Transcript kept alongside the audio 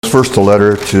first a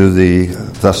letter to the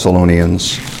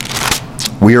Thessalonians.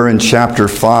 We are in chapter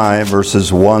 5,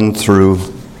 verses 1 through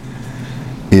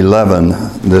 11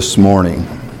 this morning.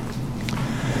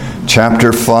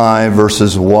 Chapter 5,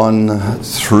 verses 1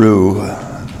 through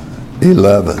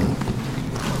 11.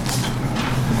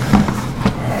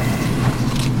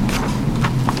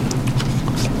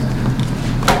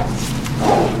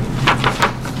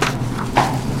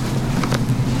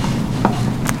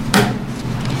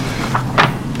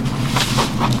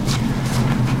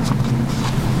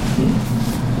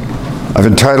 I've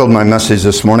entitled my message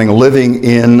this morning, Living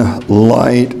in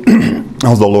Light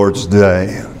of the Lord's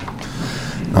Day.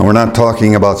 Now, we're not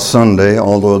talking about Sunday,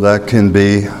 although that can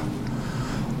be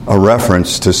a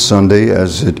reference to Sunday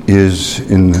as it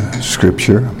is in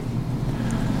Scripture.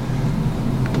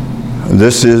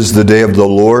 This is the day of the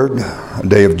Lord, a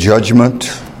day of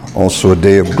judgment, also a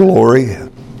day of glory.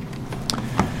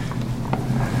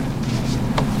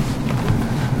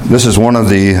 This is one of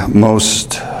the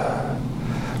most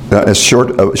a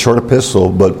short epistle,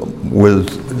 but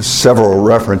with several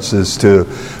references to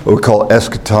what we call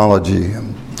eschatology.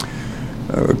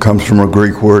 It comes from a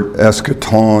Greek word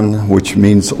eschaton, which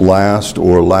means last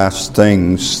or last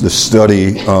things, the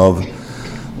study of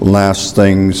last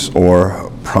things or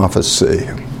prophecy.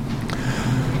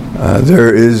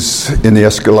 There is, in the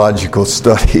eschatological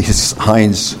studies,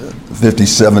 Heinz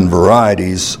 57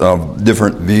 varieties of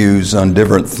different views on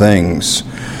different things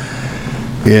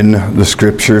in the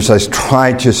Scriptures. I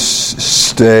try to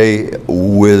stay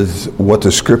with what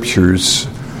the Scriptures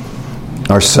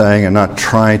are saying and not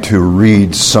try to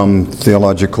read some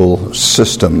theological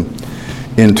system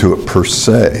into it per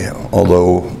se,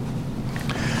 although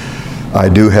I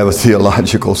do have a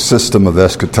theological system of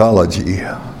eschatology.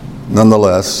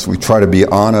 Nonetheless, we try to be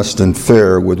honest and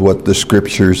fair with what the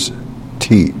Scriptures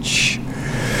teach.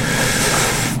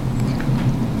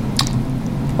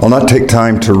 I'll not take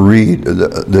time to read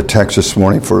the text this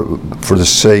morning for the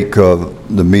sake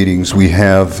of the meetings we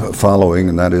have following,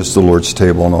 and that is the Lord's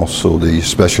table and also the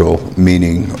special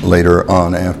meeting later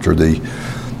on after the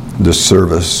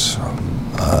service.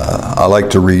 I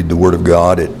like to read the Word of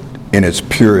God in its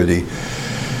purity.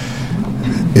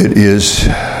 It is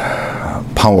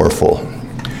powerful.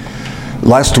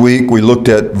 Last week we looked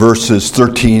at verses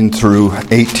 13 through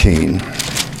 18.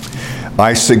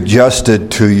 I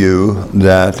suggested to you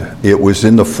that it was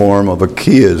in the form of a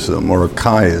chiasm or a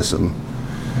chiasm.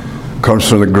 It comes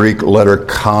from the Greek letter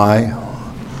chi.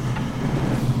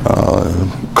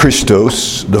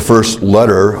 Christos, the first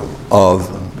letter of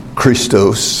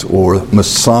Christos or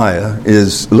Messiah,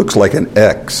 looks like an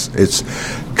X. It's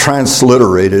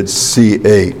transliterated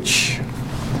CH,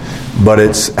 but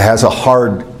it has a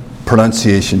hard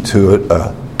pronunciation to it,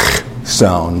 a k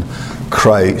sound.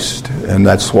 Christ, and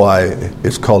that's why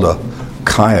it's called a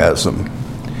chiasm.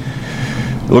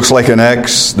 It looks like an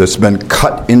X that's been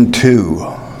cut in two.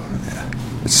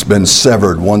 It's been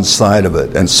severed, one side of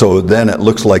it, and so then it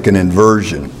looks like an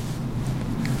inversion.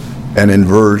 An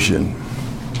inversion.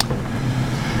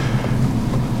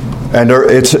 And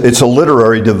it's a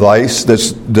literary device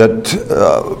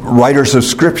that writers of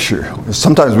Scripture.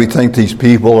 Sometimes we think these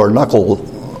people are knuckle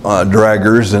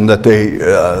draggers and that they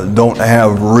don't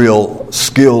have real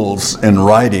skills in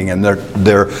writing, and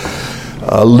their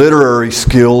literary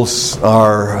skills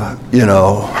are,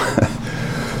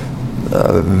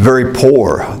 very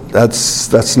poor.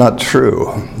 That's not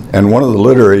true. And one of the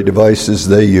literary devices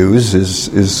they use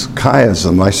is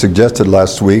chiasm. I suggested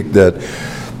last week that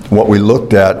what we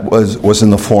looked at was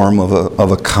in the form of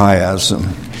a chiasm.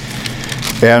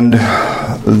 And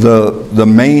the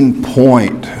main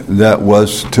point that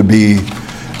was to be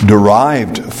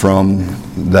derived from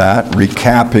that,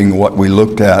 recapping what we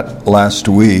looked at last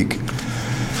week,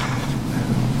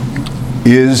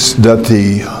 is that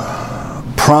the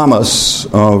promise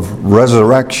of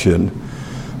resurrection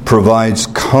provides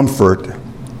comfort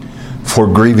for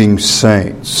grieving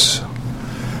saints.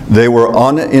 They were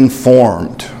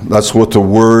uninformed. That's what the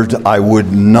word, I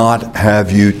would not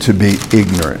have you to be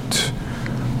ignorant.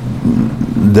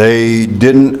 They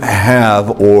didn't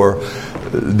have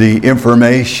the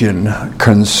information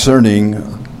concerning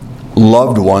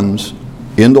loved ones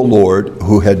in the Lord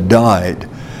who had died.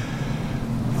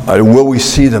 Will we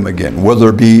see them again? Will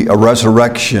there be a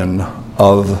resurrection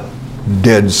of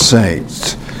dead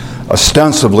saints?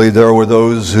 Ostensibly, there were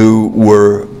those who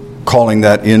were calling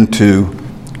that into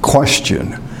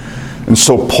question. And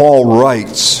so Paul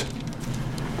writes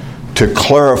to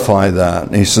clarify that.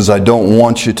 And he says, I don't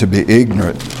want you to be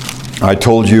ignorant I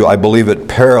told you I believe it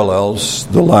parallels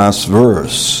the last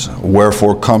verse.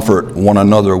 Wherefore comfort one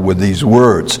another with these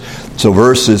words. So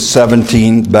verses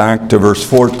 17 back to verse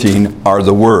 14 are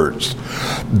the words.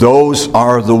 Those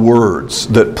are the words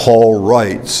that Paul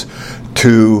writes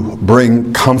to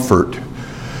bring comfort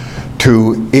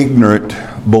to ignorant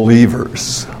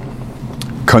believers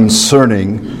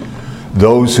concerning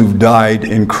those who've died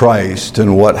in Christ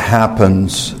and what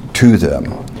happens to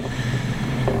them.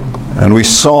 And we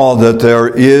saw that there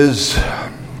is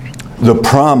the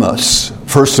promise,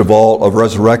 first of all, of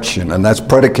resurrection, and that's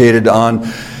predicated on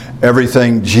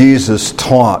everything Jesus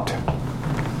taught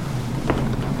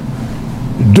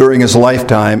during his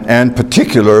lifetime, and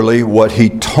particularly what he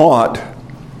taught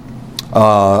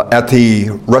at the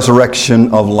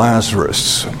resurrection of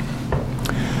Lazarus,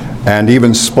 and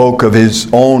even spoke of his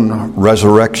own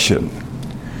resurrection.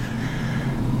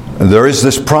 There is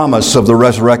this promise of the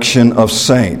resurrection of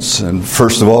saints. And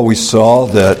first of all, we saw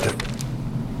that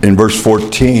in verse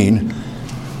 14,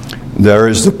 there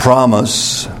is the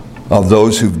promise of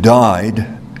those who've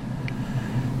died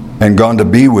and gone to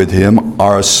be with him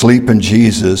are asleep in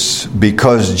Jesus.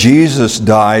 Because Jesus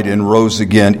died and rose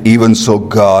again, even so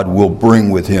God will bring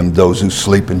with him those who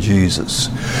sleep in Jesus.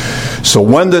 So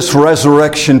when this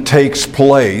resurrection takes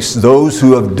place, those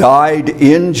who have died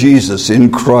in Jesus,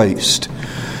 in Christ,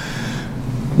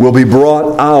 will be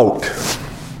brought out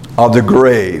of the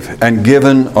grave and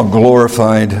given a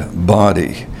glorified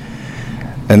body.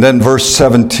 And then verse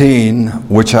 17,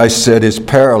 which I said is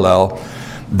parallel,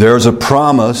 there's a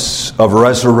promise of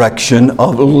resurrection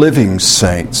of living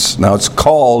saints. Now it's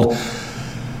called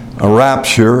a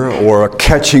rapture or a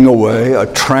catching away,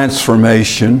 a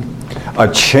transformation,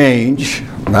 a change.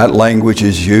 That language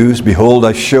is used. Behold,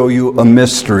 I show you a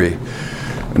mystery.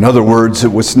 In other words,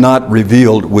 it was not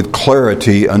revealed with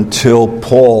clarity until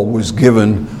Paul was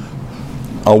given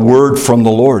a word from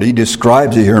the Lord. He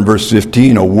describes it here in verse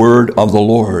 15, a word of the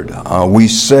Lord. We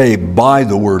say by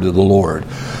the word of the Lord.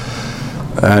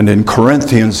 And in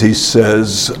Corinthians he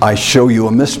says, I show you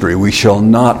a mystery. We shall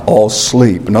not all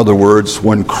sleep. In other words,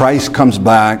 when Christ comes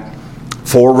back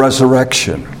for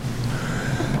resurrection,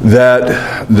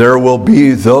 that there will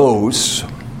be those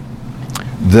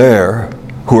there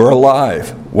who are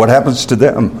alive. What happens to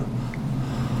them?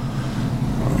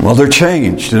 Well, they're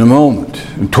changed in a moment.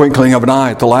 In the twinkling of an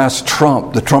eye, at the last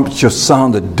trump, the trumpet shall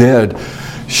sound, the dead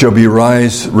shall be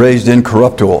raised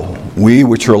incorruptible. We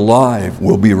which are alive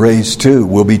will be raised too,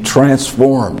 will be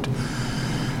transformed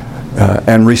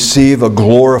and receive a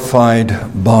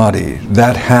glorified body.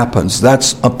 That happens.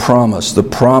 That's a promise, the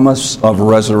promise of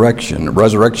resurrection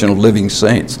of living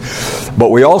saints. But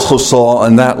we also saw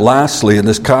in that lastly, in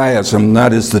this chiasm,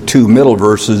 that is the two middle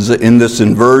verses in this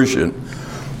inversion,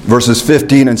 verses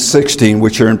 15 and 16,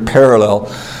 which are in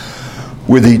parallel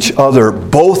with each other.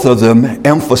 Both of them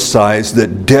emphasize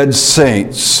that dead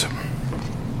saints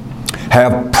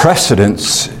have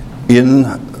precedence in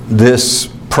this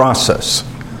process.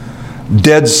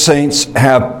 Dead saints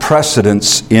have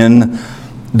precedence in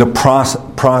the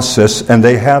process, and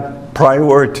they have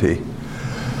priority.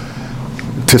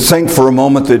 To think for a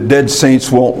moment that dead saints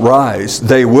won't rise,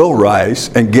 they will rise,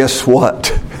 and guess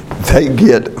what? They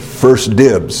get first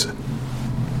dibs.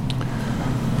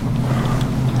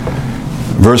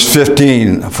 Verse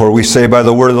 15, for we say by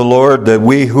the word of the Lord that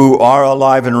we who are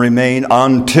alive and remain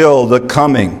until the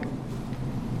coming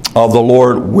of the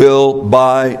Lord will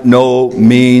by no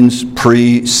means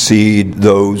precede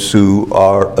those who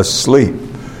are asleep.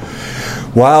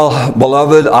 Well,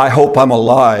 beloved, I hope I'm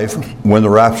alive when the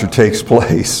rapture takes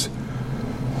place.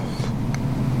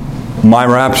 My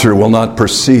rapture will not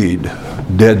precede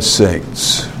dead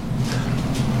saints.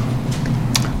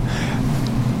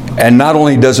 And not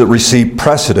only does it receive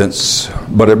precedence,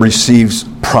 but it receives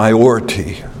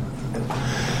priority.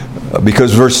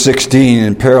 Because verse 16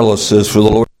 in parallel says, for the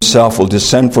Lord himself will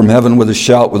descend from heaven with a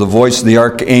shout, with the voice of the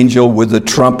archangel, with the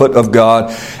trumpet of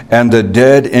God, and the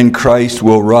dead in Christ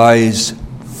will rise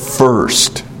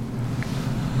first.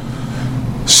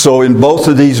 So in both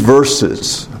of these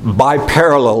verses, by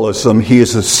parallelism, he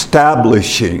is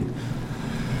establishing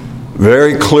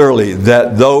very clearly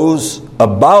that those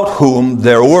about whom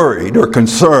they're worried or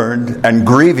concerned and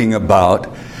grieving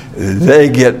about, they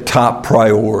get top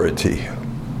priority.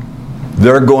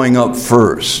 They're going up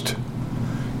first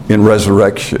in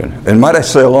resurrection. And might I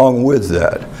say along with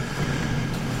that,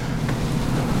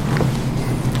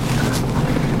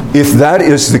 if that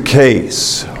is the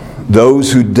case,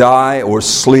 those who die or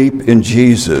sleep in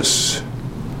Jesus,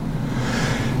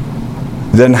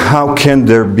 then how can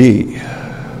there be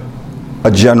a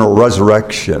general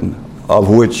resurrection of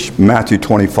which Matthew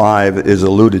 25 is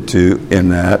alluded to in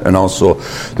that, and also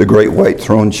the great white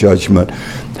throne judgment.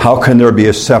 How can there be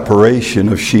a separation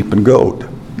of sheep and goat?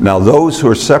 Now, those who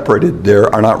are separated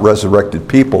there are not resurrected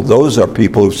people. Those are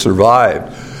people who've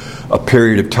survived a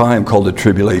period of time called the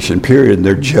tribulation period, and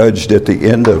they're judged at the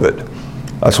end of it.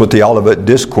 That's what the Olivet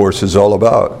Discourse is all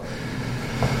about.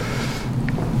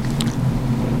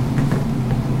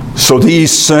 So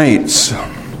these saints,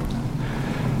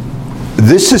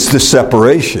 this is the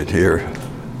separation here.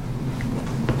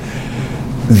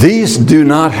 These do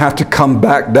not have to come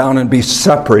back down and be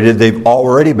separated. They've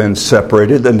already been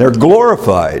separated, and they're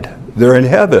glorified. They're in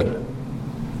heaven.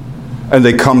 And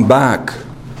they come back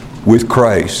with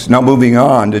Christ. Now moving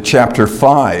on to chapter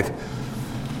 5.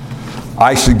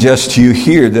 I suggest to you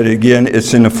here that again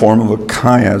it's in the form of a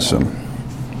chiasm.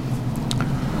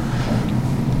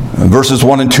 Verses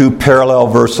 1 and 2 parallel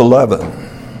verse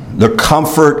 11. The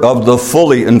comfort of the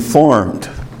fully informed.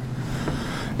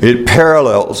 It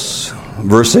parallels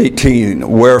verse 18.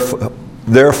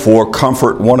 Therefore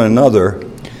comfort one another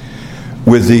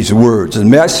with these words.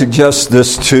 And may I suggest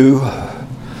this too?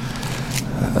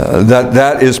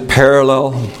 That is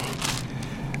parallel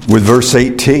with verse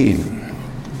 18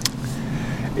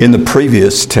 in the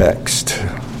previous text.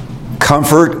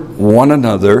 Comfort one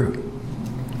another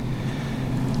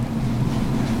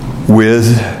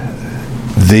with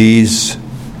these,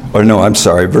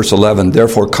 verse 11.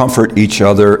 Therefore comfort each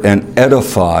other and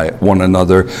edify one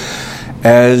another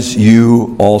as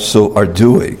you also are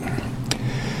doing.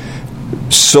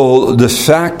 So the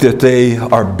fact that they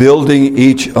are building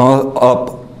each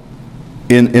up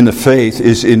in the faith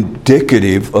is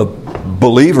indicative of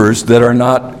believers that are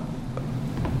not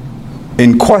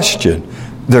in question.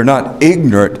 They're not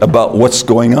ignorant about what's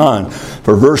going on.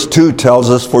 For verse 2 tells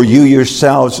us, for you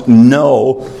yourselves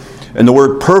know, and the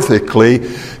word perfectly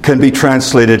can be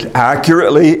translated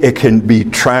accurately, it can be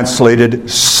translated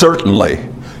certainly.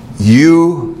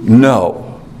 You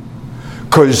know.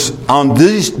 Because on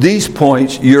these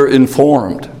points, you're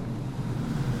informed.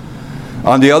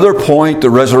 On the other point,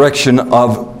 the resurrection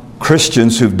of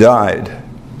Christians who've died,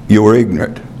 you were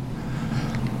ignorant.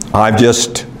 I've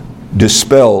just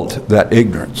dispelled that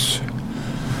ignorance.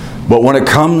 But when it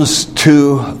comes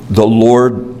to the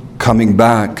Lord coming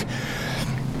back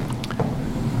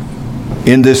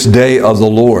in this day of the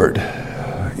Lord,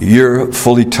 you're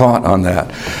fully taught on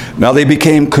that. Now they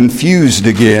became confused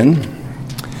again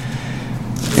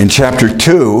in chapter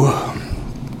 2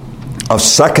 of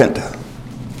 2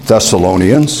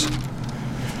 Thessalonians.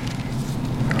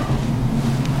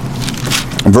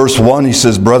 In verse 1 he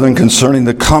says, brethren, concerning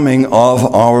the coming of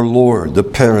our Lord, the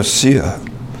parousia,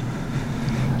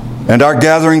 and our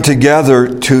gathering together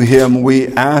to him, we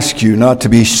ask you not to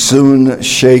be soon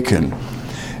shaken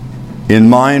in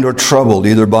mind or troubled,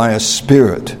 either by a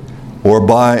spirit or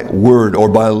by word or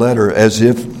by letter, as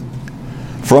if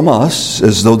from us,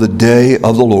 as though the day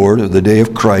of the Lord, or the day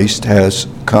of Christ, has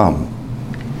come.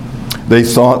 They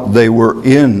thought they were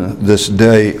in this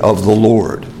day of the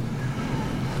Lord.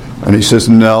 And he says,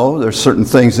 no, there's certain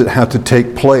things that have to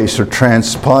take place or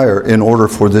transpire in order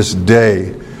for this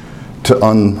day to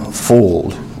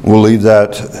unfold. We'll leave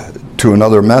that to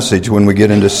another message when we get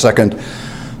into 2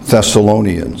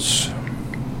 Thessalonians.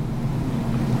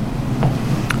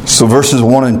 So verses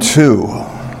 1 and 2.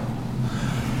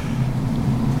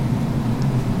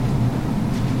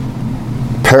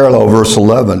 Parallel verse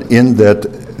 11, in that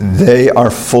they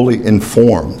are fully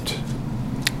informed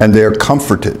and they are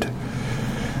comforted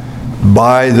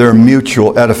by their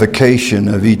mutual edification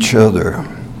of each other.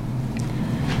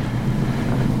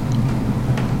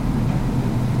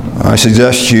 I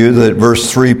suggest to you that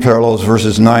verse 3 parallels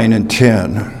verses 9 and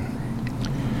 10.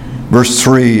 Verse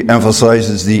 3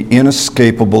 emphasizes the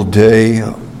inescapable day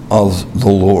of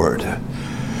the Lord.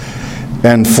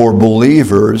 And for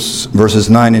believers, verses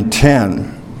 9 and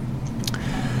 10,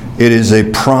 it is a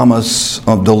promise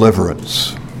of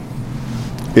deliverance.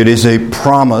 It is a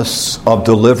promise of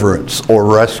deliverance or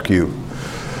rescue.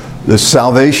 The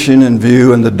salvation in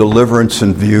view and the deliverance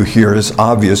in view here is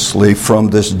obviously from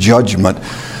this judgment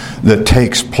that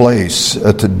takes place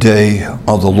at the day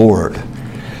of the Lord.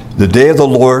 The day of the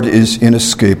Lord is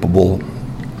inescapable,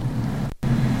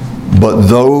 but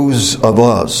those of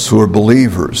us who are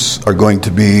believers are going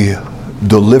to be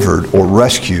delivered or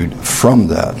rescued from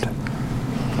that.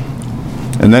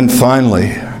 And then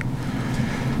finally,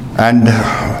 and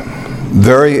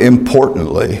very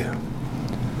importantly,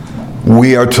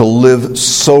 we are to live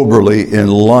soberly in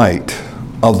light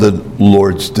of the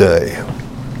Lord's day.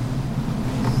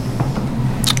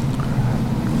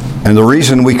 And the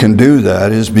reason we can do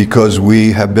that is because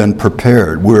we have been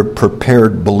prepared. We're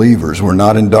prepared believers. We're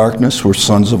not in darkness, we're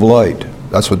sons of light.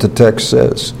 That's what the text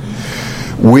says.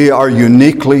 We are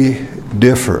uniquely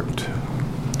different.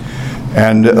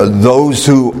 And those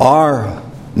who are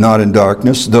not in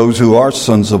darkness, those who are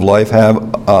sons of light, have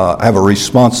a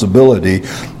responsibility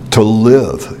to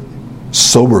live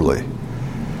soberly.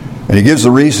 And he gives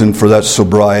the reason for that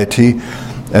sobriety,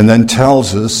 and then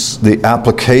tells us the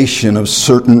application of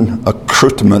certain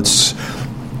accoutrements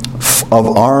of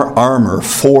our armor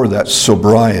for that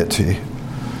sobriety.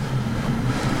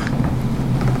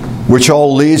 Which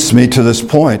all leads me to this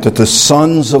point, that the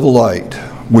sons of light,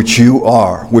 which you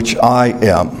are, which I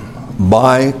am,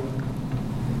 by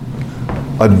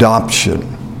adoption,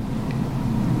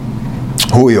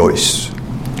 huios,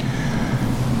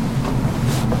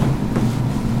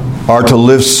 are to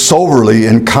live soberly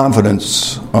in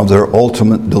confidence of their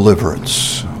ultimate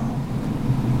deliverance.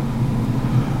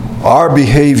 Our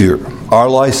behavior, our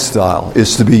lifestyle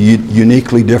is to be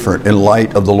uniquely different in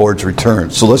light of the Lord's return.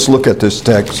 So let's look at this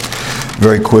text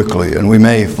very quickly, and we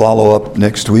may follow up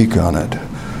next week on it.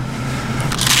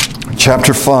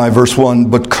 Chapter 5, verse 1,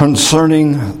 but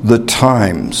concerning the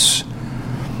times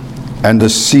and the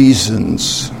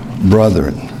seasons,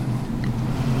 brethren,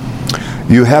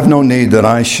 you have no need that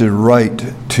I should write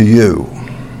to you,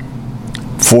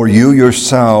 for you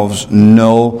yourselves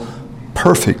know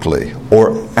perfectly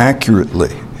or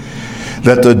accurately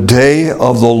that the day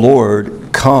of the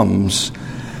Lord comes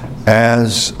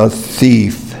as a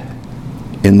thief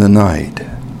in the night.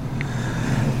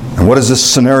 And what does this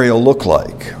scenario look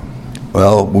like?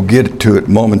 Well, we'll get to it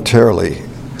momentarily.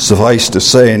 Suffice to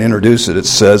say and introduce it, it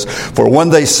says, for when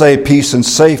they say peace and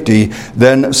safety,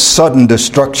 then sudden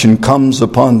destruction comes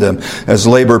upon them, as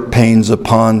labor pains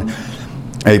upon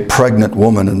a pregnant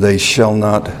woman, and they shall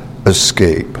not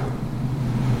escape.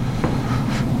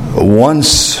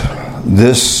 Once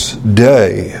this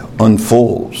day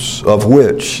unfolds, of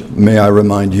which, may I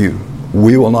remind you,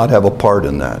 we will not have a part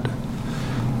in that.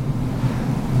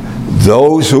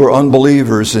 Those who are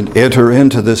unbelievers and enter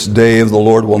into this day of the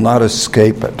Lord will not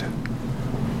escape it.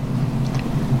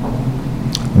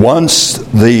 Once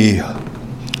the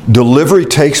delivery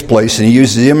takes place, and he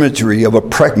uses the imagery of a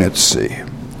pregnancy,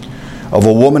 of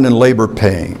a woman in labor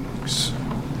pains.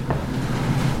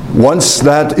 Once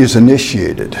that is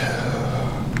initiated,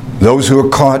 those who are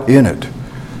caught in it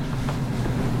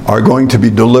are going to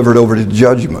be delivered over to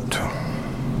judgment,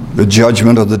 the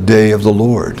judgment of the day of the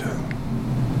Lord.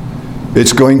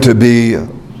 It's going to be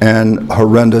an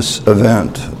horrendous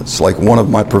event. It's like one of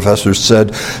my professors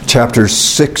said, chapters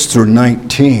 6 through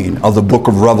 19 of the book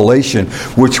of Revelation,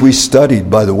 which we studied,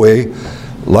 by the way,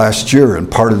 last year and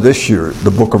part of this year,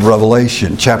 the book of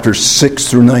Revelation, chapters 6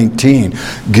 through 19,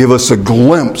 give us a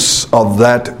glimpse of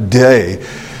that day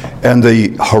and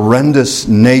the horrendous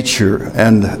nature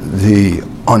and the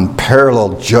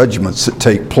unparalleled judgments that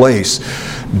take place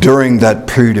during that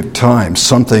period of time,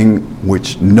 something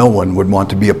which no one would want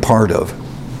to be a part of.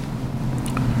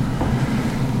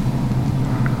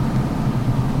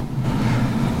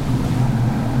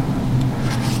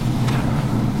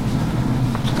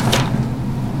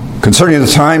 Concerning the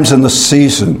times and the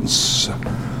seasons,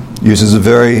 uses a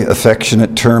very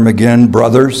affectionate term again,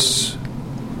 brothers,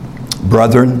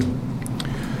 brethren,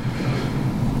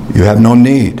 you have no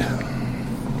need.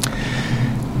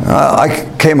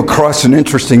 I came across an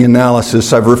interesting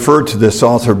analysis. I've referred to this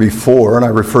author before, and I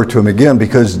refer to him again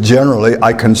because generally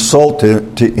I consult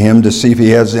him to see if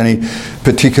he has any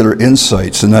particular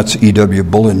insights, and that's E.W.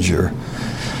 Bullinger.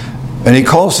 And he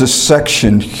calls this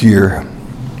section here,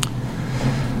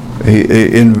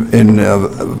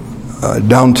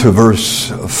 down to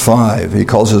verse 5, he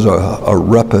calls it a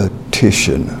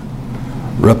repetition.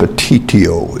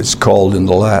 Repetitio is called in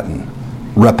the Latin.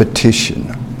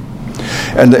 Repetition.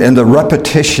 And the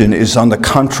repetition is on the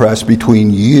contrast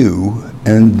between you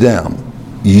and them.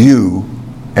 You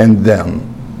and them.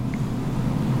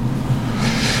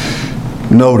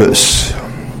 Notice,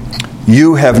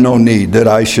 you have no need that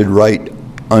I should write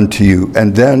unto you.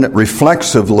 And then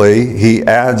reflexively, he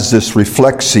adds this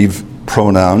reflexive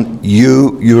pronoun,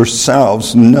 you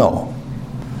yourselves know.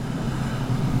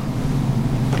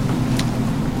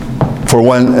 For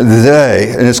when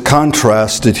they, and it's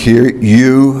contrasted here,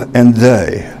 you and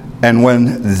they. And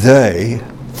when they,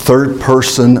 third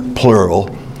person plural,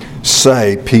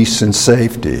 say peace and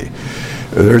safety,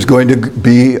 there's going to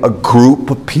be a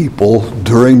group of people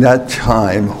during that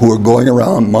time who are going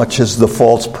around much as the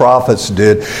false prophets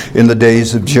did in the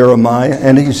days of Jeremiah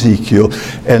and Ezekiel,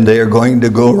 and they are going to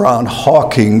go around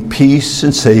hawking peace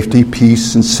and safety,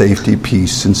 peace and safety,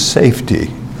 peace and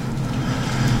safety.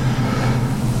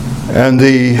 And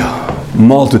the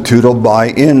multitude will buy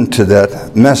into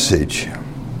that message.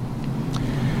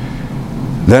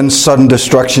 Then sudden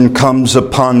destruction comes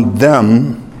upon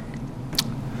them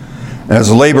as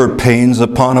labor pains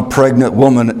upon a pregnant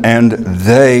woman, and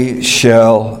they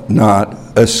shall not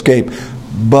escape.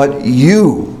 But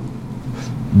you,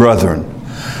 brethren,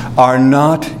 are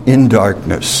not in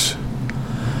darkness,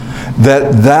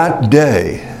 that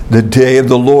day, the day of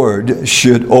the Lord,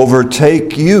 should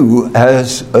overtake you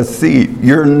as a thief.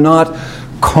 You're not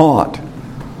caught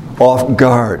off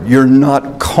guard. You're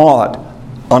not caught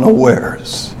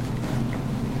unawares.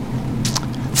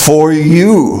 For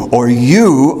you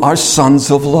are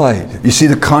sons of light. You see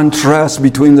the contrast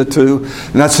between the two?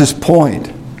 And that's his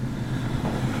point.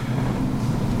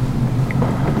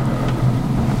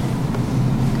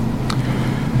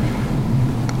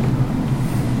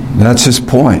 That's his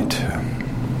point.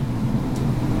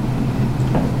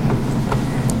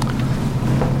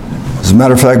 As a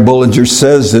matter of fact, Bullinger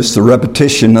says this, the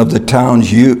repetition of the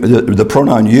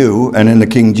pronoun you, and in the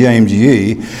King James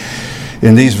ye,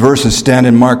 in these verses stand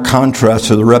in marked contrast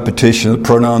to the repetition of the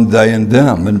pronoun they and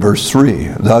them in verse 3,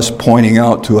 thus pointing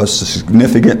out to us a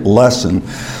significant lesson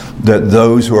that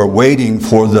those who are waiting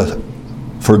for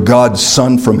God's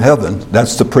Son from heaven,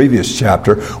 that's the previous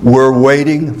chapter, we're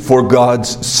waiting for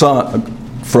God's Son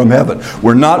from heaven.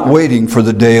 We're not waiting for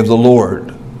the day of the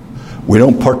Lord. We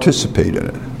don't participate in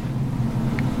it.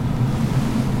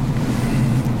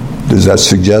 Does that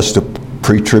suggest a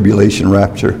pre-tribulation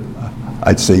rapture?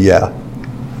 I'd say yeah.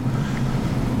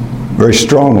 Very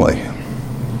strongly.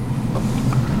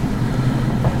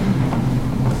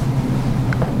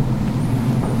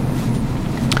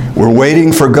 We're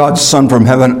waiting for God's Son from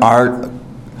heaven are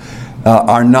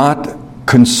not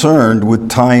concerned with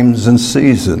times and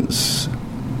seasons.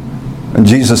 And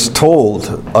Jesus told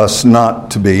us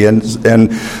not to be.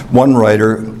 And one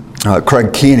writer,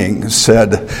 Craig Keening,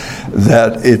 said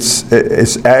that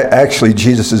it's actually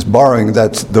Jesus is borrowing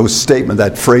those statements,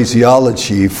 that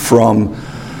phraseology from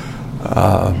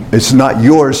it's not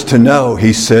yours to know,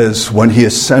 he says, when he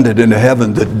ascended into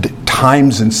heaven, the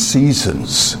times and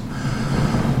seasons.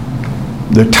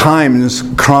 The times,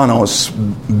 chronos,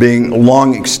 being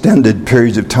long extended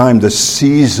periods of time. The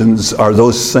seasons are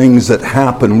those things that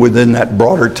happen within that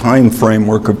broader time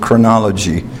framework of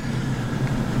chronology.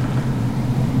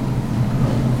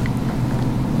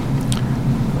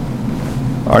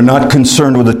 Are not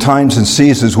concerned with the times and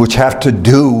seasons which have to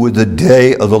do with the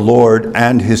day of the Lord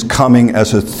and his coming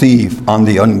as a thief on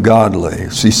the ungodly.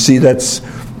 So you see, that's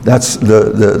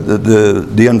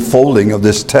the unfolding of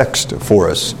this text for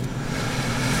us.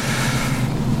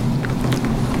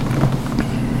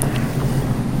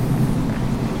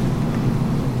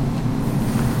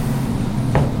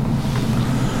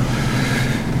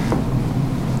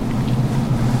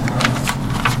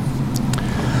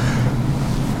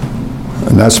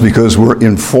 And that's because we're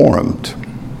informed.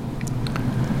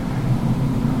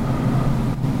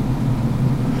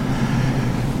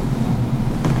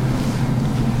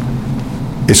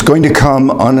 It's going to come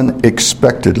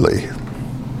unexpectedly.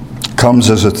 Comes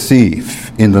as a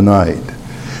thief in the night.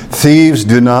 Thieves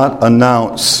do not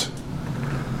announce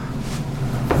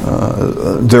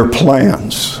their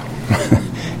plans.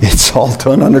 It's all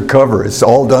done undercover. It's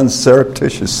all done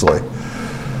surreptitiously.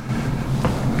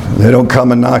 They don't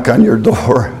come and knock on your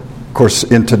door. Of course,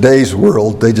 in today's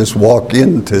world, they just walk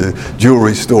into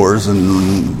jewelry stores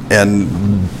and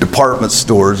department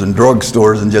stores and drug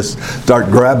stores and just start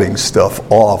grabbing stuff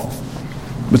off.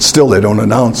 But still, they don't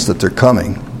announce that they're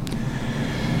coming.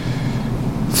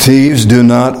 Thieves do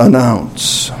not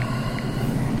announce.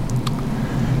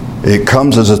 It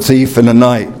comes as a thief in the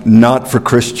night, not for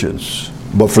Christians,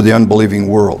 but for the unbelieving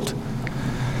world.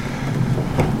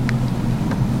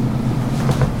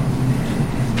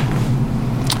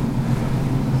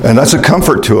 And that's a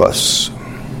comfort to us.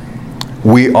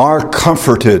 We are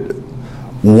comforted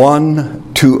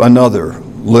one to another,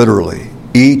 literally.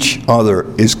 Each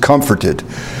other is comforted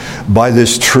by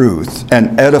this truth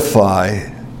and edify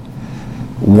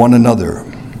one another,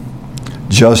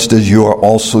 just as you are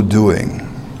also doing.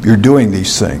 You're doing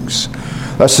these things.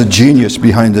 That's the genius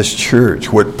behind this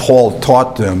church. What Paul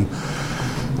taught them,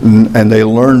 and they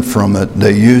learned from it,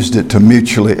 they used it to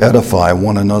mutually edify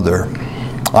one another.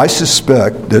 I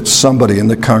suspect that somebody in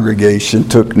the congregation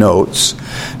took notes.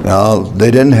 Now,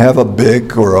 they didn't have a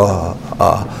Bic or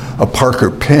a Parker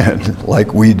pen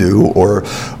like we do, or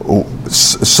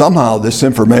somehow this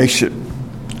information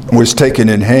was taken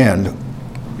in hand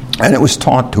and it was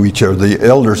taught to each other. The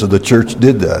elders of the church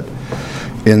did that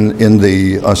in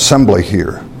the assembly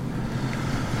here.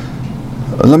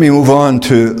 Let me move on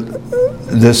to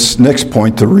this next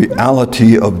point, the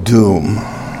reality of doom.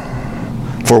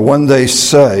 For when they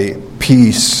say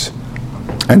peace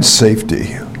and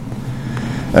safety,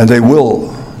 and they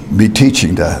will be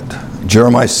teaching that.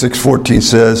 Jeremiah 6:14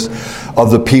 says,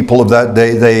 of the people of that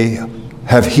day they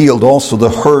have healed also the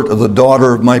hurt of the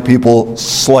daughter of my people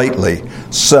slightly,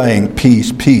 saying,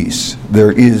 peace, peace.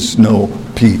 There is no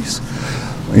peace.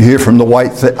 You hear from the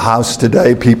White House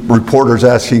today, reporters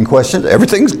asking questions.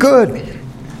 Everything's good.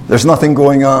 There's nothing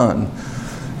going on.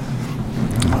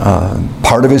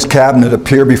 Part of his cabinet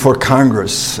appear before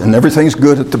Congress, and everything's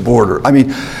good at the border. I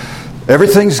mean,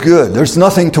 everything's good. There's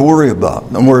nothing to worry about.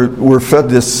 And we're fed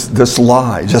this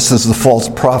lie, just as the false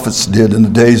prophets did in the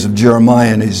days of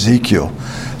Jeremiah and Ezekiel.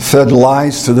 Fed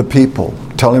lies to the people,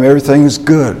 telling them everything is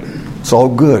good. It's all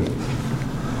good.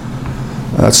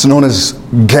 That's known as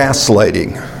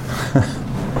gaslighting.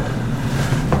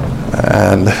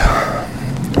 And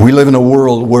we live in a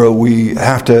world where we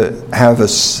have to have a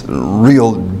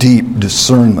real deep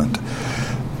discernment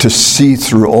to see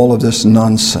through all of this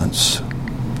nonsense.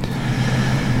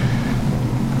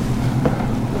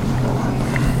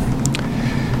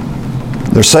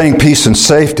 They're saying peace and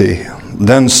safety,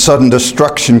 then sudden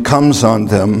destruction comes on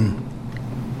them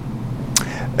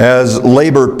as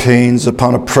labor pains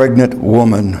upon a pregnant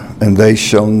woman, and they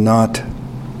shall not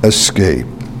escape.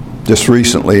 Just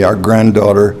recently, our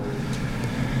granddaughter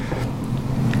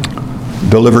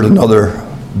delivered another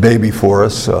baby for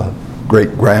us, a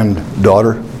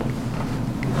great-granddaughter.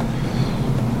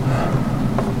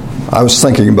 I was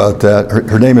thinking about that.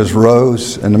 Her name is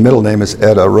Rose, and the middle name is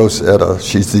Etta, Rose Etta.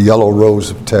 She's the yellow rose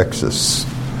of Texas.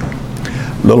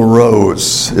 Little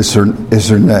Rose is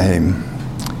her name.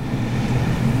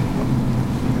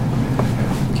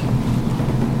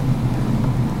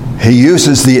 He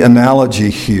uses the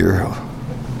analogy here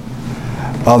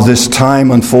of this time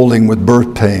unfolding with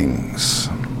birth pangs.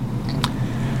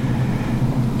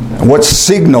 What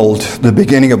signaled the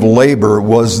beginning of labor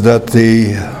was that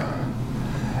the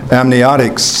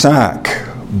amniotic sac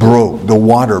broke, the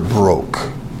water broke.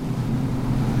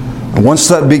 And once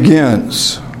that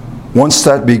begins,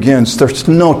 there's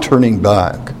no turning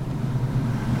back.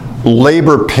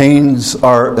 Labor pains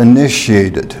are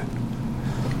initiated.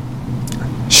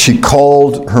 She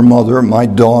called her mother, my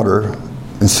daughter,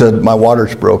 and said, my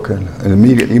water's broken. And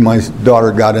immediately my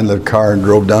daughter got in the car and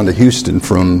drove down to Houston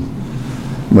from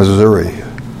Missouri.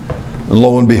 And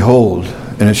lo and behold,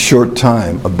 in a short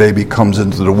time, a baby comes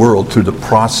into the world through the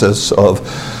process of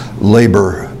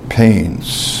labor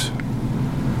pains.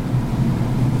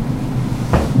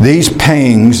 These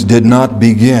pangs did not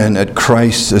begin at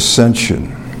Christ's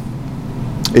ascension.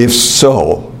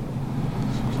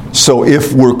 So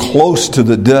if we're close to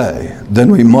the day, then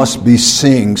we must be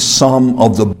seeing some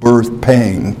of the birth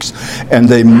pangs, and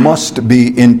they must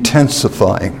be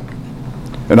intensifying.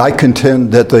 And I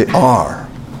contend that they are.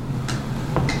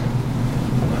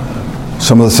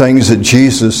 Some of the things that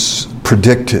Jesus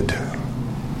predicted.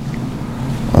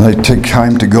 And I take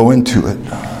time to go into it.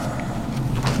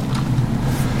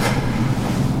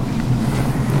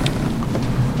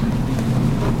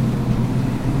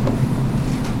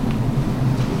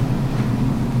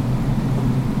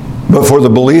 But for the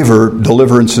believer,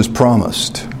 deliverance is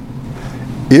promised.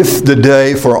 If the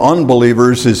day for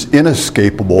unbelievers is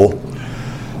inescapable,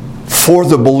 for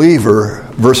the believer,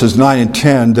 verses 9 and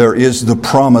 10, there is the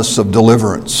promise of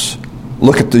deliverance.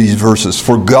 Look at these verses.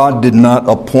 For God did not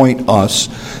appoint us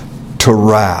to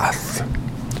wrath.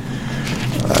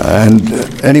 And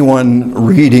anyone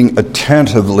reading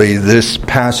attentively this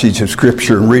passage of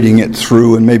Scripture and reading it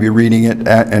through and maybe reading it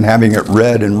and having it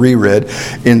read and reread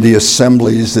in the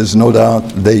assemblies, as no doubt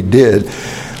they did,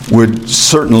 would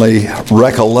certainly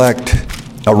recollect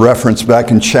a reference back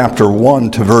in chapter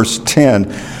 1 to verse 10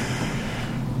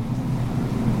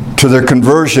 to their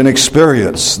conversion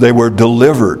experience. They were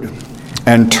delivered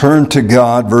and turned to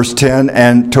God, verse 10,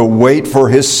 and to wait for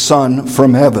His Son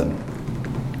from heaven,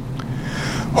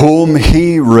 whom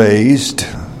He raised,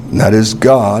 that is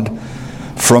God,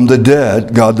 from the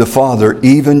dead, God the Father,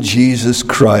 even Jesus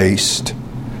Christ,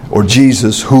 or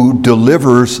Jesus, who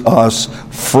delivers us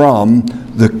from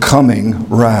the coming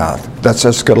wrath. That's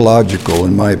eschatological,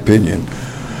 in my opinion.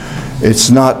 It's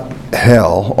not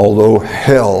hell, although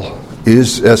hell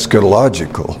is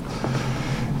eschatological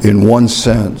in one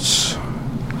sense.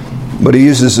 But he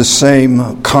uses the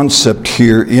same concept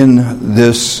here in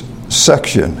this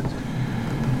section.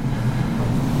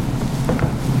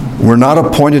 We're not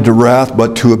appointed to wrath,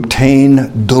 but to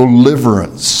obtain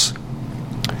deliverance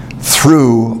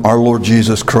through our Lord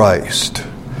Jesus Christ.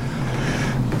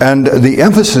 And the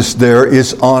emphasis there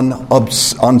is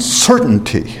on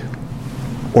certainty.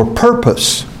 or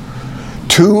purpose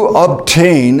to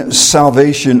obtain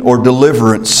salvation or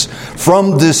deliverance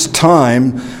from this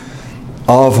time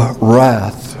of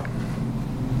wrath.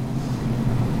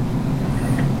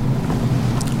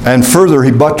 And further,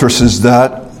 he buttresses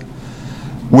that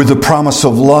with the promise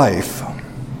of life.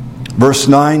 Verse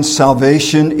 9,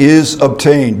 salvation is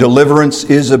obtained, deliverance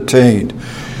is obtained.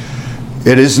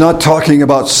 It is not talking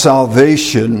about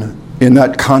salvation in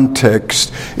that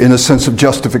context in the sense of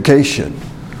justification,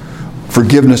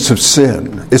 forgiveness of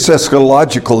sin. It's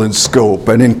eschatological in scope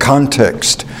and in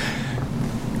context.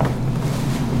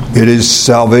 It is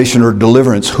salvation or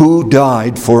deliverance. Who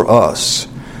died for us?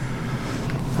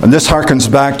 And this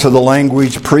harkens back to the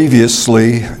language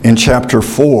previously in chapter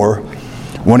 4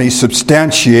 when he's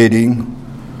substantiating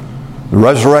the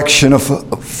resurrection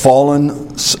of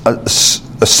fallen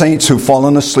saints who've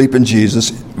fallen asleep in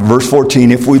Jesus. Verse 14,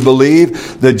 if we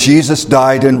believe that Jesus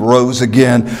died and rose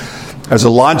again, as a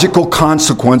logical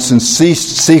consequence and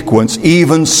sequence,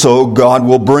 even so God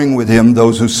will bring with him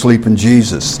those who sleep in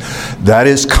Jesus. That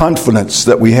is confidence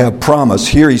that we have promise.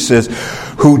 Here he says,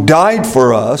 who died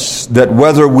for us, that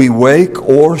whether we wake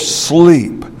or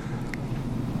sleep,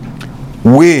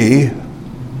 we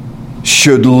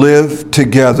should live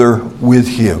together with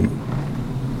him.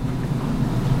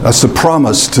 That's a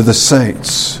promise to the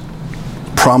saints.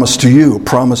 Promise to you,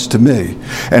 promise to me.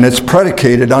 And it's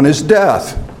predicated on his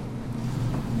death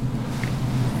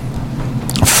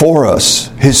for us.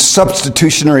 His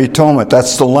substitutionary atonement.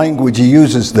 That's the language he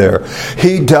uses there.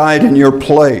 He died in your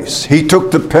place. He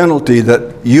took the penalty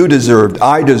that you deserved,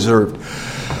 I deserved.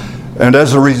 And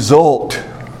as a result,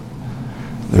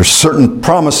 there's certain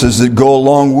promises that go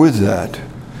along with that.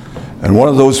 And one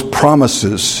of those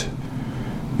promises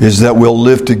is that we'll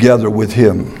live together with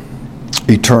him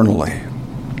eternally.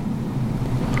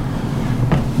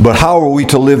 But how are we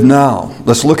to live now?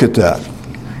 Let's look at that.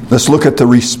 Let's look at the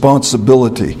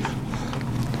responsibility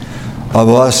of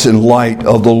us in light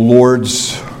of the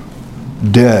Lord's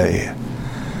day.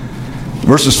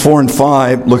 Verses 4 and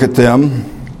 5, look at them.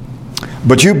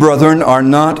 But you, brethren, are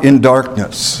not in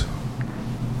darkness.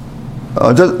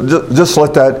 Just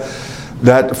let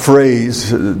that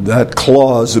phrase, that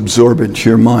clause absorb into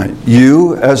your mind.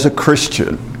 You as a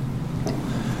Christian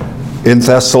in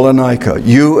Thessalonica,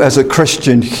 you as a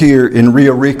Christian here in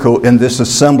Rio Rico in this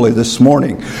assembly this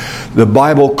morning, the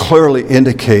Bible clearly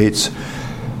indicates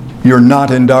you're not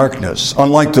in darkness.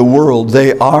 Unlike the world,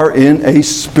 they are in a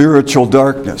spiritual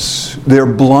darkness. They're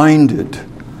blinded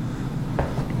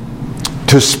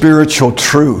to spiritual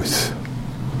truth.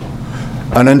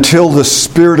 And until the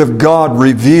Spirit of God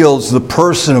reveals the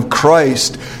person of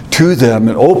Christ to them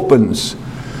and opens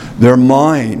their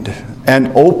mind and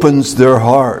opens their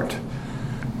heart,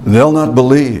 they'll not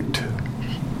believe.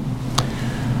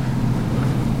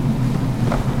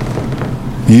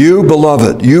 You,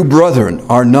 beloved, you, brethren,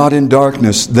 are not in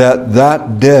darkness,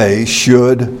 that day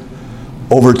should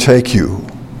overtake you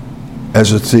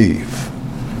as a thief.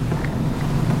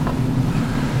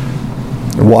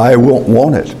 Why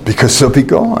won't it? Because they'll be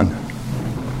gone.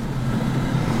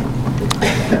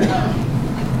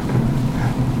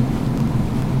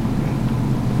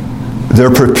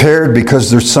 They're prepared because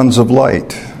they're sons of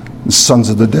light, sons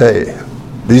of the day.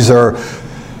 These are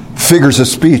figures of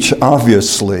speech,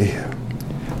 obviously.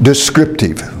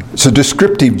 Descriptive. It's a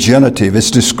descriptive genitive.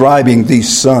 It's describing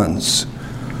these sons.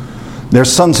 They're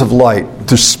sons of light.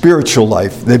 Their spiritual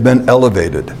life, they've been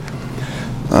elevated.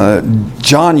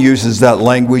 John uses that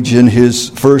language in his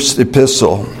first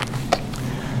epistle,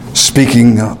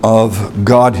 speaking of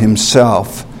God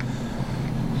himself.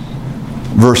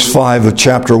 Verse 5 of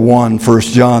chapter 1, 1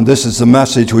 John, this is the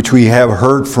message which we have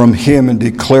heard from him and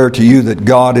declare to you, that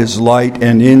God is light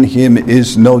and in him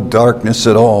is no darkness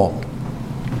at all.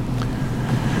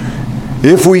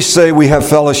 If we say we have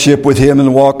fellowship with him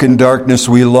and walk in darkness,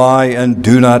 we lie and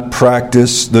do not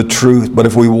practice the truth. But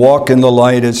if we walk in the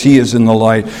light as he is in the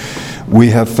light,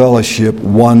 we have fellowship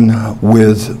one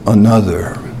with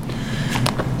another.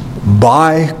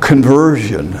 By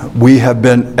conversion, we have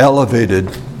been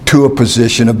elevated to a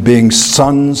position of being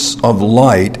sons of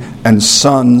light and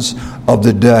sons of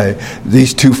the day.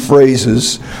 These two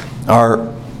phrases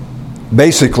are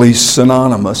basically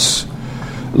synonymous,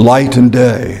 light and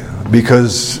day,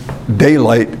 because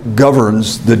daylight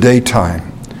governs the daytime.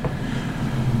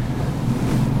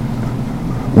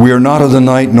 We are not of the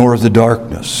night nor of the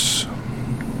darkness.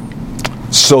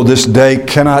 So this day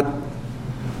cannot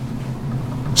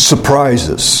surprise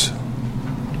us.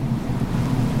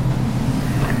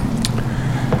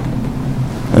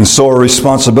 And so our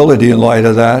responsibility in light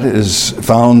of that is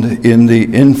found in the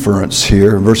inference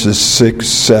here, verses 6,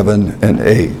 7, and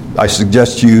 8. I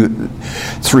suggest you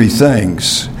three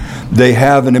things. They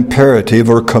have an imperative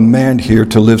or command here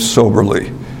to live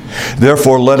soberly.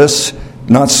 Therefore, let us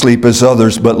not sleep as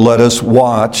others, but let us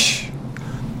watch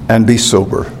and be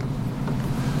sober.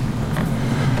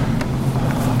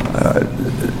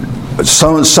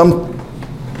 Some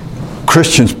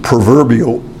Christians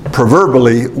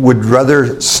proverbially would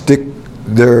rather stick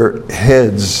their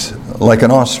heads like an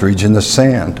ostrich in the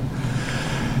sand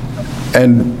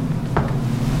and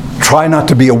try not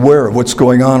to be aware of what's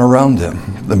going on around them.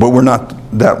 But we're not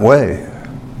that way.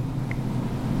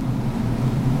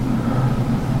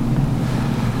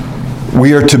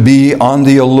 We are to be on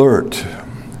the alert.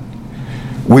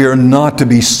 We are not to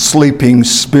be sleeping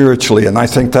spiritually, and I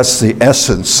think that's the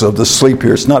essence of the sleep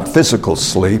here. It's not physical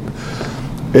sleep.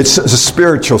 It's a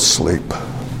spiritual sleep,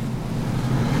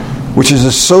 which is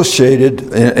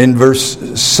associated in verse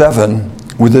 7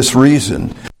 with this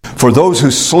reason. For those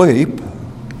who sleep,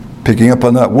 picking up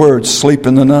on that word, sleep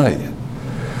in the night.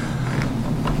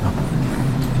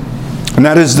 And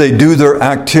that is, they do their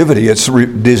activity. It's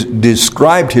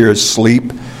described here as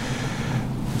sleep,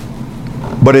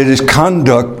 but it is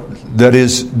conduct that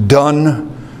is done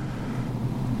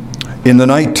in the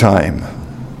nighttime.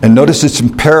 And notice it's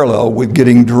in parallel with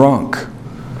getting drunk.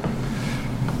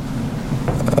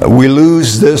 We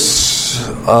lose this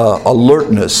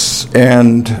alertness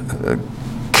and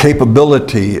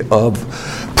capability of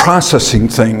processing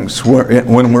things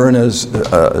when we're in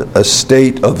a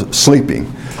state of sleeping.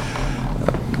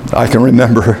 I can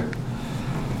remember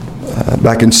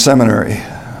back in seminary,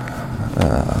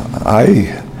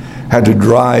 I had to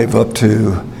drive up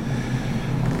to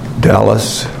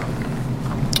Dallas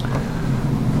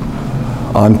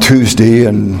on Tuesday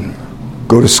and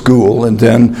go to school, and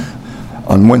then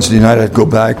on Wednesday night I'd go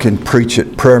back and preach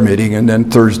at prayer meeting, and then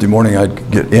Thursday morning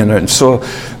I'd get in. And so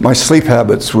my sleep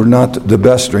habits were not the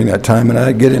best during that time, and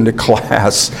I'd get into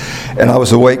class and I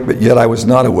was awake, but yet I was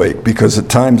not awake, because at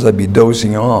times I'd be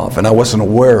dozing off and I wasn't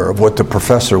aware of what the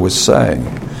professor was saying.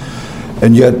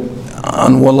 And yet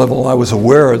on one level I was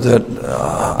aware that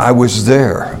I was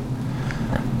there,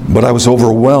 but I was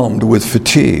overwhelmed with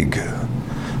fatigue.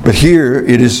 But here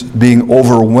it is being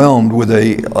overwhelmed with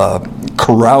a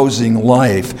carousing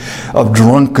life of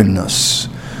drunkenness,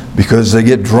 because they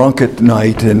get drunk at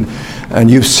night, and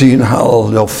you've seen how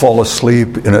they'll fall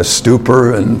asleep in a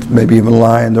stupor and maybe even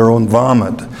lie in their own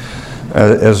vomit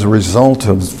as a result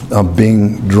of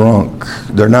being drunk.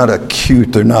 They're not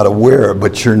acute, they're not aware,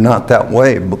 but you're not that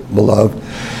way, beloved.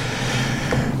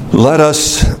 Let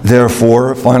us,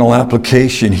 therefore, final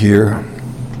application here,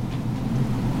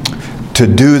 to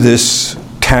do this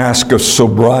task of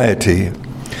sobriety.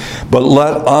 But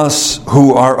let us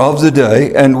who are of the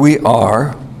day, and we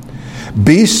are,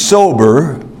 be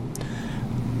sober.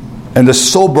 And the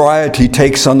sobriety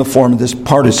takes on the form of this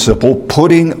participle,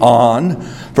 putting on,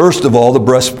 first of all, the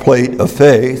breastplate of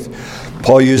faith.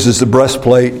 Paul uses the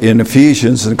breastplate in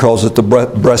Ephesians and calls it the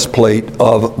breastplate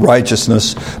of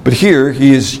righteousness. But here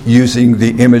he is using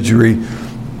the imagery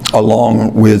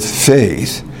along with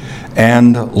faith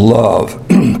and love.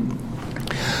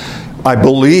 I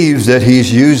believe that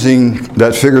he's using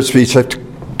that figure of speech I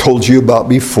told you about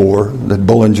before, that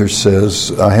Bullinger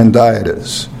says,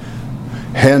 hendiatus.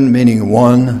 Hen meaning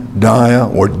one, dia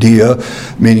or dia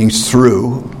meaning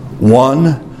through,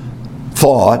 one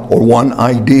thought or one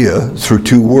idea through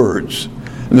two words.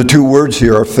 And the two words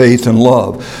here are faith and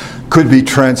love. Could be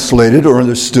translated or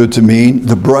understood to mean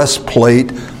the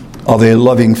breastplate of a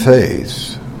loving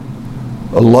faith.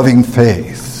 A loving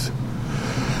faith.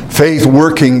 Faith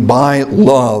working by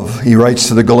love, he writes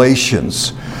to the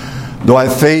Galatians. Though I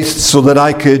have faith so that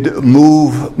I could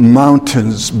move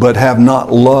mountains, but have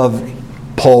not love,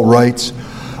 Paul writes,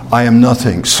 I am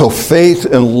nothing. So faith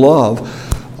and love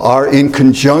are in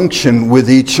conjunction with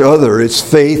each other. It's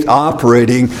faith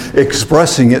operating,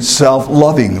 expressing itself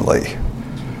lovingly.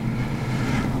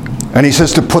 And he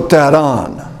says to put that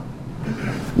on.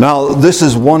 Now, this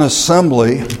is one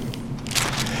assembly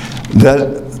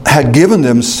that had given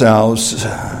themselves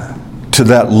to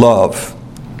that love.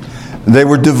 They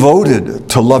were devoted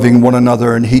to loving one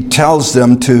another, and he tells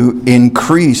them to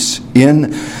increase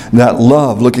in that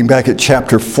love. Looking back at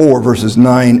chapter 4, verses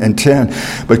 9 and 10.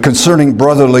 But concerning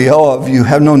brotherly love, you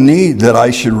have no need that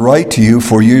I should write to you,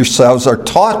 for you yourselves are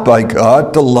taught by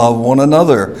God to love one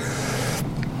another.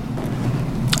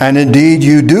 And indeed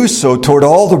you do so toward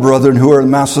all the brethren who are in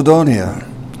Macedonia.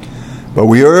 But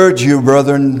we urge you,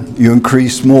 brethren, you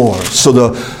increase more. So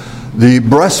the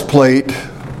breastplate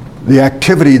The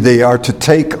activity they are to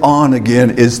take on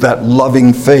again is that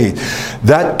loving faith.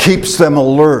 That keeps them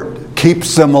alert,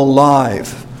 keeps them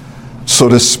alive, so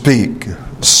to speak,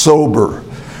 sober.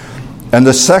 And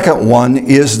the second one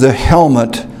is the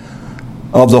helmet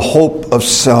of the hope of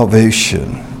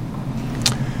salvation.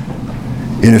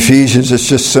 In Ephesians, it's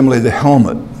just simply the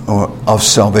helmet of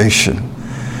salvation.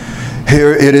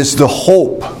 Here it is the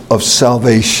hope of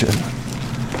salvation.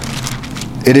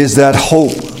 It is that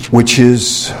hope which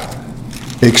is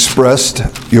expressed,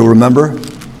 you'll remember,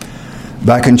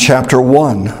 back in chapter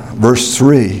 1, verse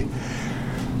 3.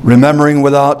 Remembering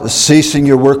without ceasing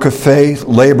your work of faith,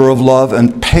 labor of love,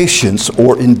 and patience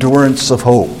or endurance of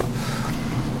hope.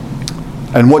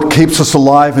 And what keeps us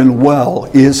alive and well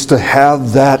is to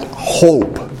have that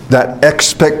hope, that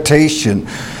expectation,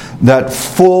 that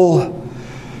full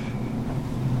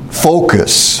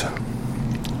focus,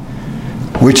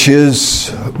 which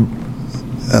is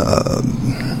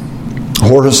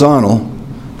horizontal.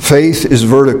 Faith is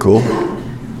vertical.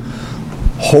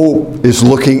 Hope is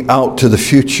looking out to the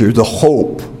future, the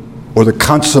hope or the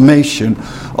consummation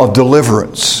of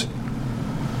deliverance.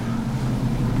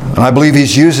 And I believe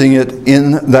he's using it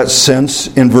in that sense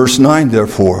in verse 9,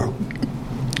 therefore.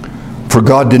 For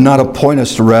God did not appoint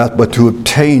us to wrath, but to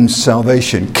obtain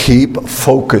salvation. Keep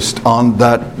focused on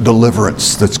that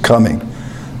deliverance that's coming.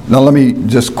 Now let me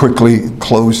just quickly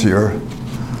close here.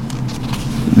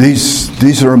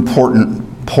 These are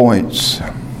important points.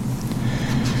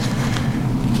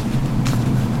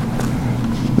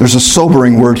 There's a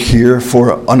sobering word here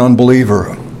for an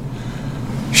unbeliever.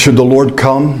 Should the Lord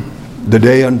come, the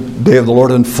day of the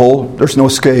Lord unfold, there's no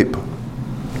escape.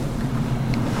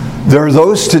 There are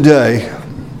those today,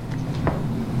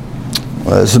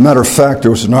 as a matter of fact,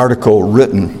 there was an article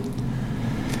written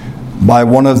by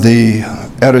one of the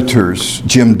editors,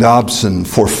 Jim Dobson,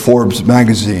 for Forbes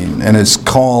magazine, and it's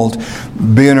called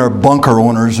 "Billionaire Bunker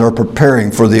Owners Are Preparing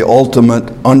for the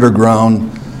Ultimate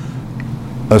Underground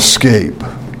Escape."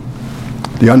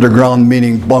 The underground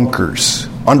meaning bunkers.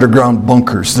 Underground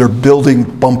bunkers. They're building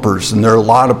bunkers, and there are a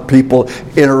lot of people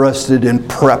interested in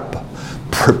prep.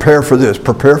 Prepare for this,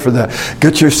 prepare for that.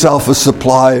 Get yourself a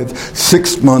supply of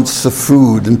 6 months of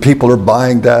food, and people are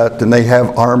buying that, and they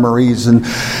have armories and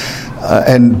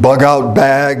bug out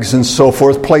bags and so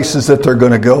forth, places that they're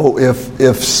going to go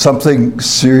if something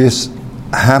serious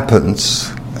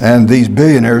happens. And these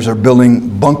billionaires are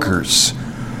building bunkers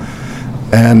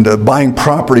and buying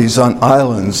properties on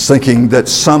islands, thinking that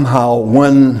somehow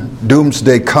when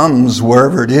doomsday comes,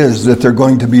 wherever it is, that they're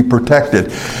going to be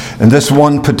protected. And this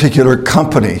one particular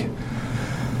company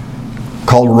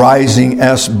called Rising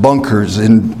S Bunkers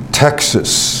in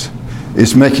Texas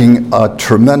is making a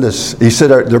tremendous, he said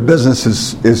their business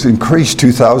is increased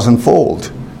 2,000-fold,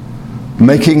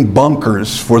 making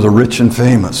bunkers for the rich and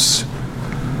famous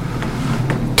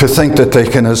to think that they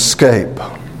can escape.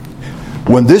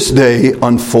 When this day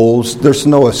unfolds, there's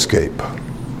no escape.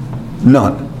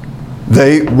 None.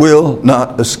 They will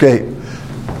not escape.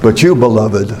 But you,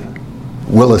 beloved,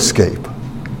 will escape.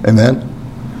 Amen?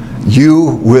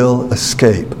 You will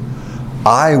escape.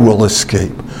 I will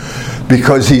escape.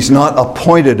 Because he's not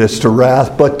appointed us to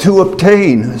wrath, but to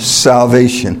obtain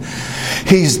salvation.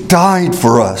 He's died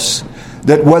for us,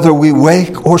 that whether we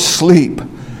wake or sleep,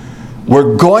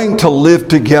 we're going to live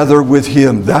together with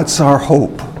him. That's our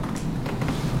hope.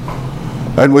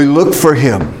 And we look for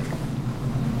him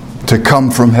to come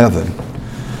from heaven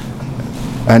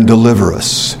and deliver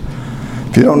us.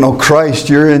 If you don't know Christ,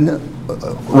 you're in,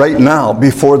 right now,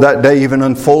 before that day even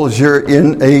unfolds, you're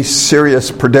in a serious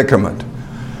predicament.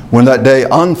 When that day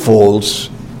unfolds,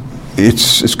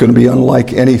 it's going to be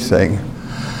unlike anything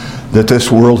that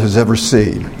this world has ever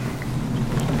seen.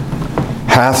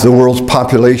 Half the world's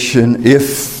population,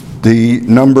 if the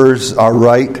numbers are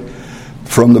right,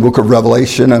 from the book of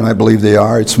Revelation, and I believe they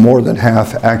are, it's more than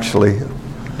half actually,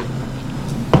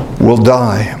 will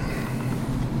die.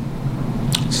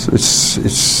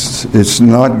 It's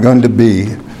not going to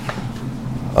be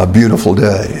a beautiful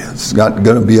day. It's not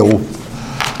going to be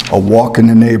a walk in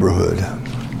the neighborhood.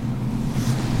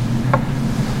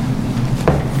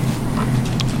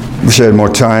 Wish I had more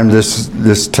time.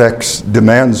 This text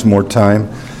demands more time.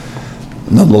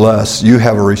 Nonetheless, you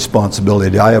have a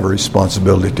responsibility. I have a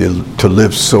responsibility to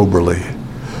live soberly,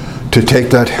 to take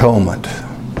that helmet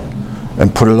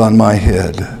and put it on my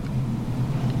head.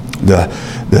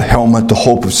 The helmet, the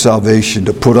hope of salvation,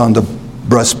 to put on the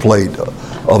breastplate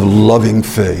of loving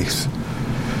faith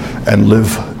and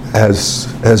live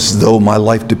as though my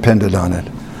life depended on it.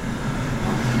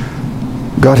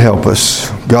 God help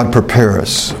us. God prepare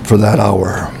us for that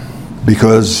hour,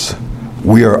 because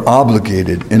We are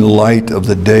obligated in light of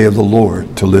the day of the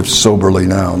Lord to live soberly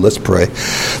now. Let's pray.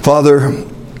 Father,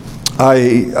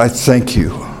 I thank you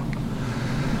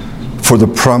for the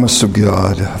promise of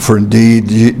God. For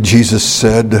indeed, Jesus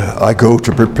said, I go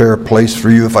to prepare a place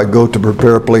for you. If I go to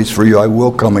prepare a place for you, I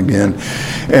will come again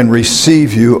and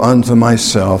receive you unto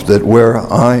myself, that where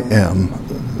I am,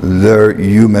 there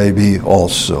you may be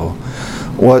also.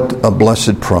 What a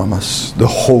blessed promise, the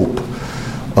hope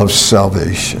of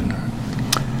salvation.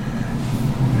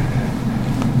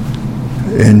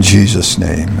 In Jesus'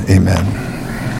 name, amen.